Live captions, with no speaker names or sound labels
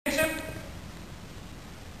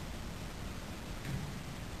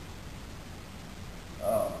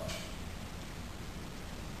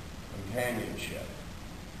companionship.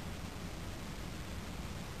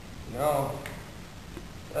 No,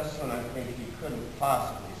 just when I think he couldn't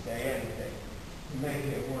possibly say anything to make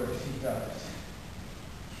it worse, he does.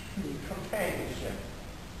 Companionship.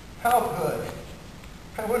 How good.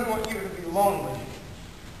 I wouldn't want you to be lonely.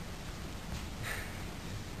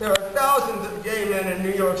 There are thousands of gay men in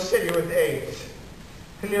New York City with AIDS,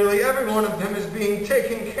 and nearly every one of them is being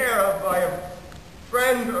taken care of by a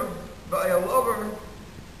friend or by a lover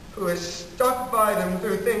who has stuck by them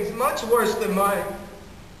through things much worse than mine.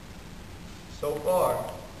 So far,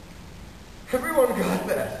 everyone got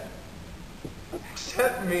that.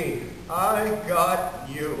 Except me. I got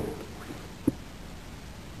you.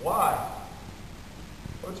 Why?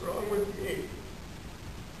 What's wrong with me?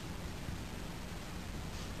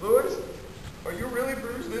 Louis, are you really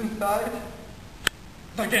bruised inside?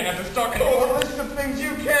 I can't have this talk Oh, anymore. a list of things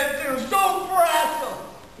you can't do. So frazzled.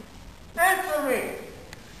 Answer me.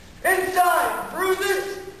 Inside,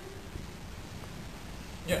 bruises?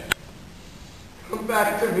 Yeah. Come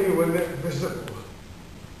back to me when they're visible.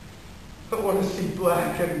 I want to see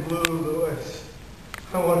black and blue, Louis.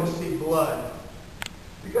 I want to see blood.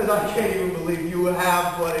 Because I can't even believe you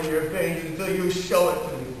have blood in your veins until you show it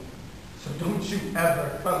to me. So don't you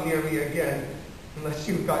ever come near me again unless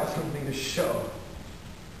you've got something to show.